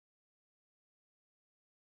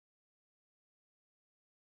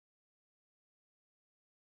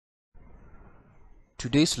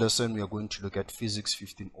Today's lesson we are going to look at Physics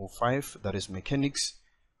 1505, that is mechanics.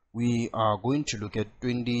 We are going to look at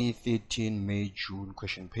 2013 May-June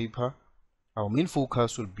question paper. Our main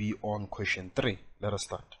focus will be on question 3. Let us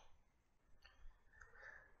start.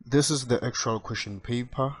 This is the actual question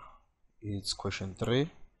paper. It's question 3.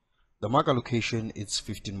 The mark allocation is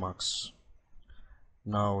 15 marks.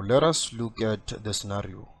 Now let us look at the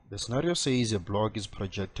scenario. The scenario says a block is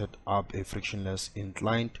projected up a frictionless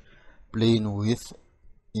inclined plane with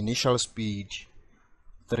initial speed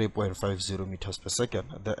 3.50 meters per second.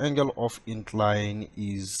 The angle of incline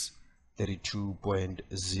is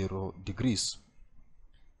 32.0 degrees.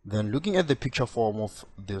 Then looking at the picture form of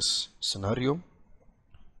this scenario,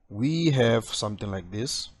 we have something like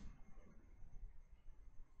this,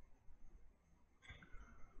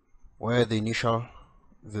 where the initial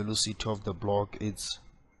velocity of the block is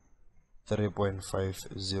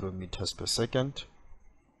 3.50 meters per second.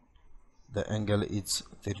 The angle is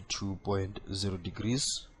 32.0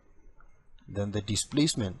 degrees. Then the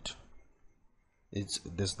displacement is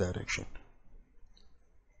this direction.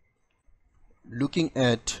 Looking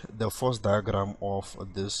at the force diagram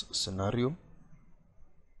of this scenario,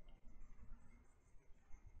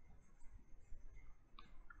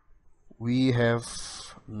 we have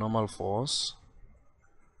normal force,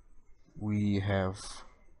 we have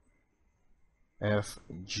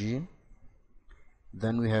Fg,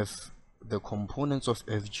 then we have the components of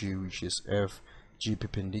Fg, which is Fg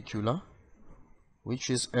perpendicular,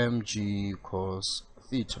 which is mg cos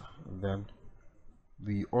theta. And then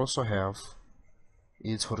we also have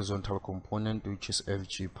its horizontal component, which is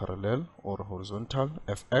Fg parallel or horizontal,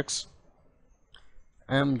 Fx,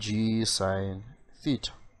 mg sin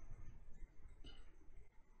theta.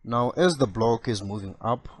 Now as the block is moving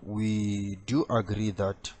up, we do agree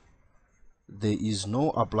that there is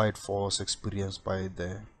no applied force experienced by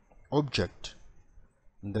the object.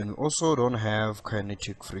 And then we also don't have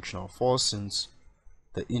kinetic frictional force since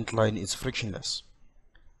the incline is frictionless.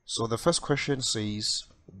 So the first question says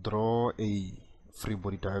draw a free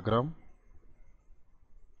body diagram.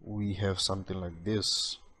 We have something like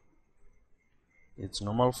this. It's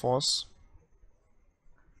normal force,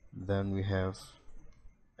 then we have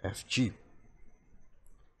Fg.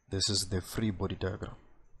 This is the free body diagram.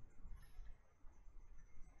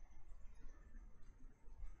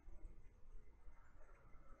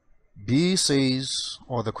 B says,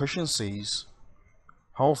 or the question says,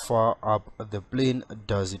 how far up the plane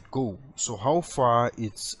does it go? So how far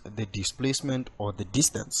is the displacement or the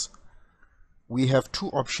distance? We have two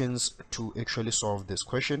options to actually solve this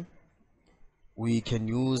question. We can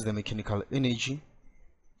use the mechanical energy,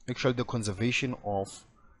 actually the conservation of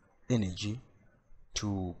energy,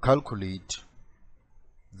 to calculate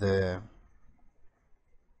the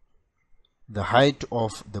height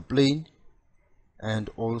of the plane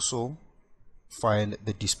and also find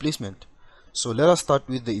the displacement. So let us start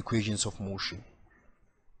with the equations of motion.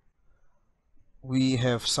 We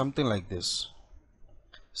have something like this.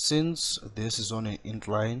 Since this is on an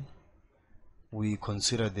incline, we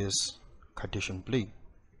consider this Cartesian plane.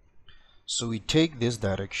 So we take this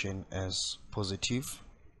direction as positive,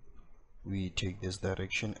 we take this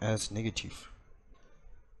direction as negative.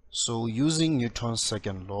 So using Newton's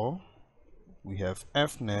second law, we have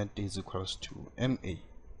F net is equals to ma.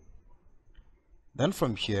 Then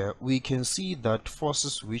from here we can see that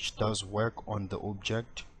forces which does work on the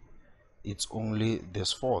object, it's only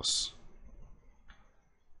this force.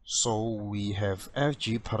 So we have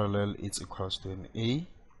Fg parallel is equals to ma,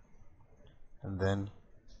 and then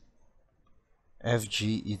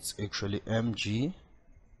Fg is actually mg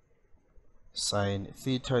sin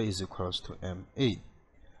theta is equals to ma.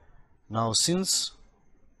 Now since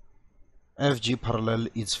Fg parallel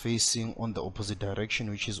is facing on the opposite direction,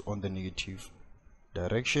 which is on the negative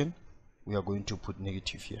direction, we are going to put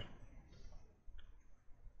negative here.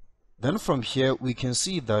 Then from here we can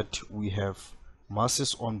see that we have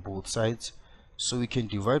masses on both sides, so we can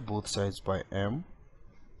divide both sides by m.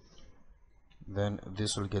 Then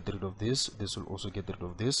this will get rid of this, this will also get rid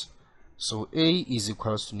of this. So a is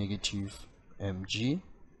equals to negative mg.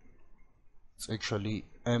 It's actually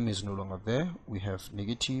m is no longer there, we have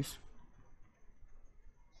negative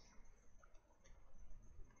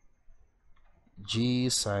g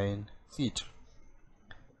sin theta.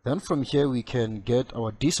 Then from here we can get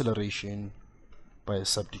our deceleration by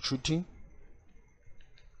substituting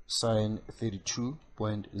sin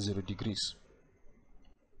 32.0 degrees.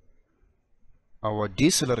 Our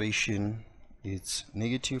deceleration is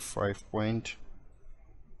negative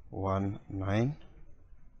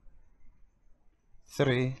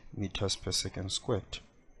 5.193 meters per second squared.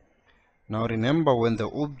 Now remember, when the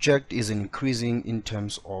object is increasing in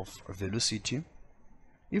terms of velocity,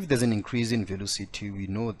 if there's an increase in velocity, we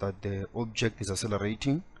know that the object is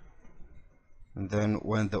accelerating. And then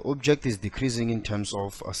when the object is decreasing in terms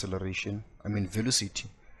of velocity,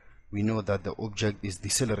 we know that the object is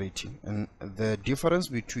decelerating. And the difference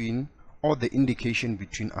between, or the indication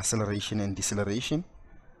between acceleration and deceleration,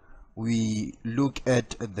 we look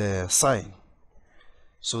at the sign.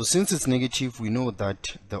 So since it's negative, we know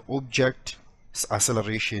that the object's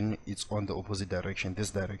acceleration is on the opposite direction,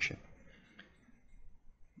 this direction.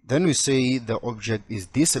 Then we say the object is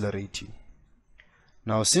decelerating.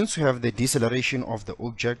 Now, since we have the deceleration of the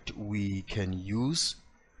object, we can use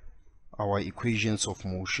our equations of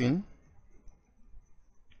motion.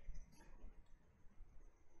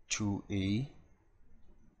 2a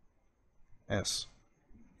s.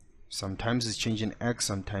 Sometimes it's changing x,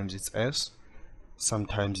 sometimes it's s,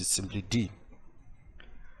 sometimes it's simply d.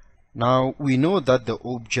 Now we know that the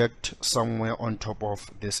object somewhere on top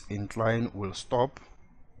of this incline will stop.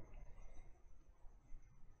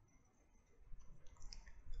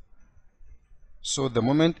 So the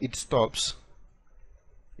moment it stops,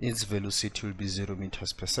 its velocity will be 0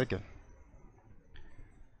 meters per second.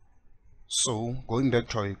 So going back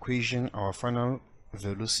to our equation, our final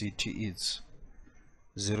velocity is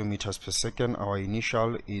 0 meters per second. Our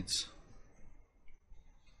initial is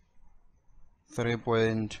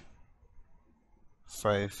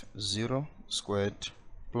 3.50 squared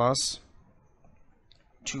plus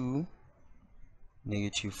 2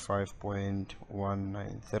 negative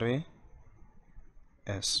 5.193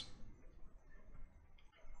 s.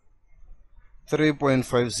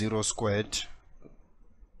 3.50 squared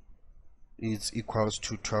is equals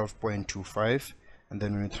to 12.25, and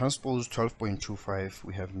then when we transpose 12.25,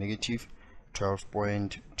 we have negative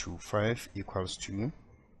 12.25 equals to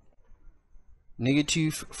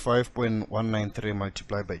negative 5.193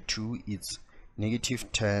 multiplied by 2 is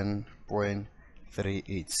negative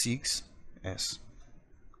 10.386 s.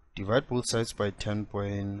 Divide both sides by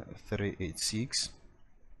 10.386.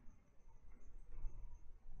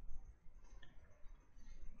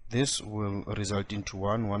 This will result into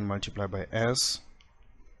 1 multiplied by s.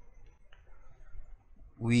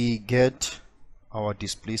 We get our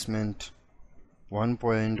displacement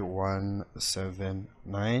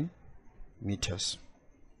 1.179 meters.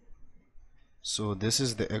 So this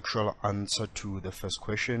is the actual answer to the first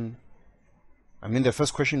question. The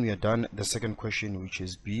first question we are done. The second question, which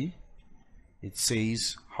is B, it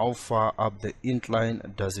says how far up the incline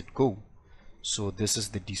does it go? So this is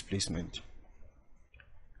the displacement.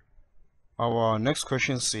 Our next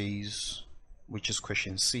question says, which is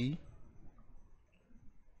question C,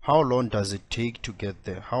 how long does it take to get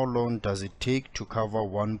there? How long does it take to cover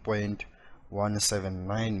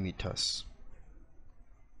 1.179 meters?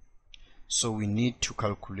 So we need to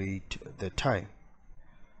calculate the time.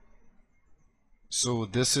 So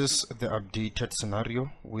this is the updated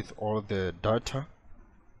scenario with all the data.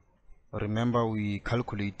 Remember, we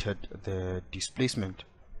calculated the displacement.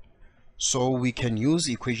 So we can use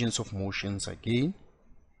equations of motions again.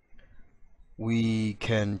 We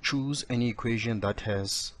can choose any equation that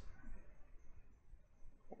has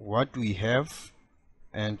what we have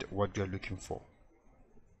and what we are looking for.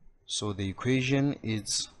 So the equation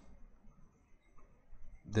is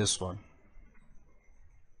this one.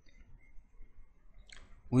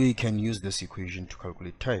 We can use this equation to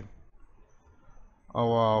calculate time.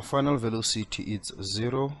 Our final velocity is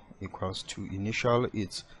 0 equals to initial,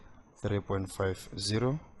 it's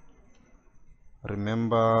 3.50.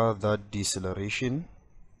 Remember that deceleration,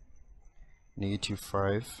 negative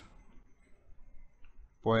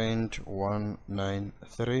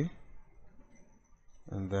 5.193,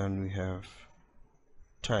 and then we have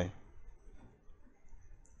time.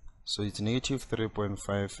 So it's negative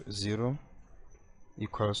 3.50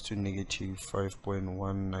 equals to negative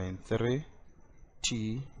 5.193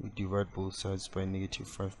 t. We divide both sides by negative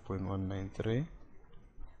 5.193.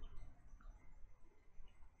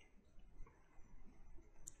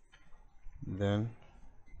 Then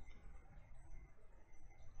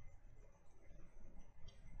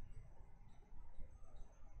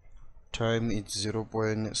time is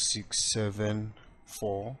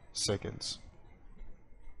 0.674 seconds.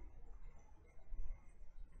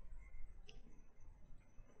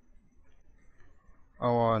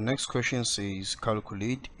 Our next question says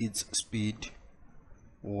calculate its speed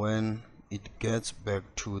when it gets back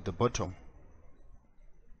to the bottom.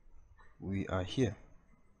 We are here.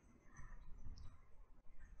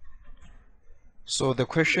 So the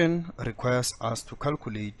question requires us to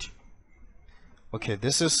calculate, okay,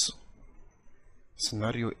 this is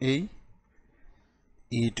scenario A.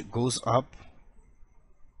 it goes up,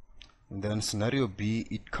 and then scenario B,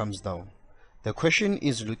 it comes down. The question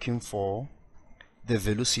is looking for the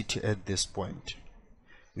velocity at this point.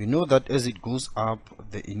 We know that as it goes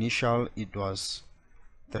up, the initial it was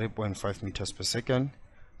 3.5 meters per second,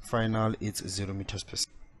 final it's 0 meters per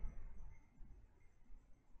second.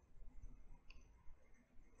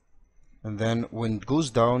 And then when it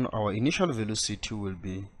goes down, our initial velocity will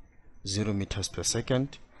be 0 meters per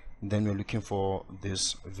second. And then we're looking for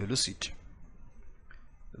this velocity.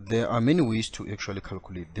 There are many ways to actually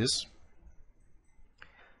calculate this,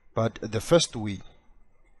 but the first way,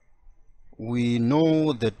 we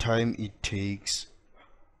know the time it takes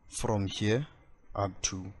from here up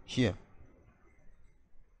to here,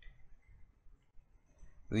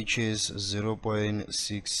 which is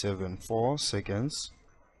 0.674 seconds.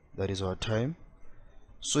 That is our time.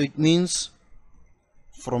 So it means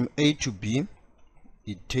from A to B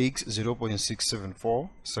it takes 0.674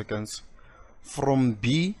 seconds. From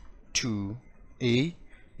B to A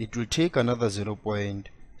it will take another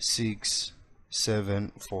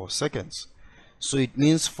 0.674 seconds. So it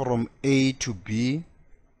means from A to B,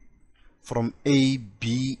 from A,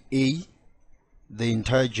 B, A, the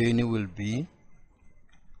entire journey will be,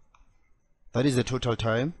 that is the total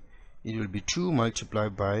time, it will be 2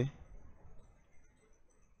 multiplied by,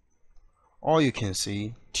 or you can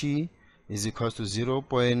say T is equals to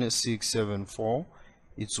 0.674,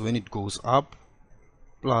 it's when it goes up,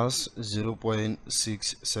 plus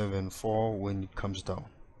 0.674 when it comes down.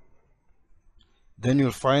 Then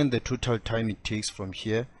you'll find the total time it takes from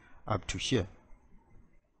here up to here.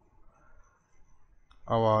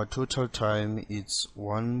 Our total time is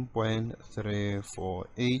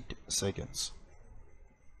 1.348 seconds.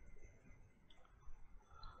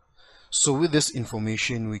 So with this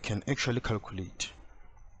information we can actually calculate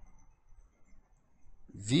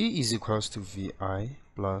V is equals to VI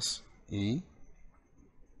plus A,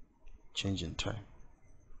 change in time.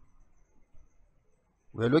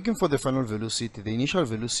 We are looking for the final velocity. The initial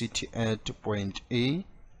velocity at point A,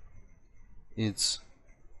 it's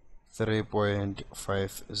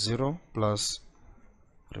 3.50 plus,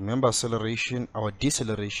 remember acceleration, our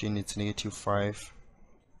deceleration, it's negative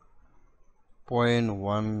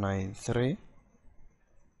 5.193,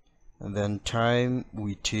 and then time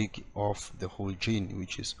we take off the whole journey,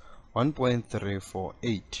 which is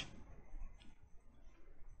 1.348.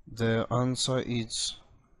 The answer is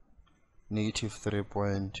negative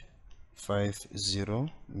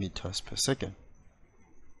 3.50 meters per second.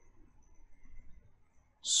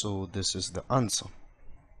 So this is the answer.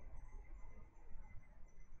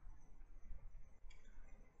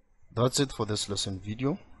 That's it for this lesson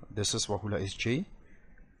video. This is Wahula SJ.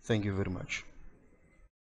 Thank you very much.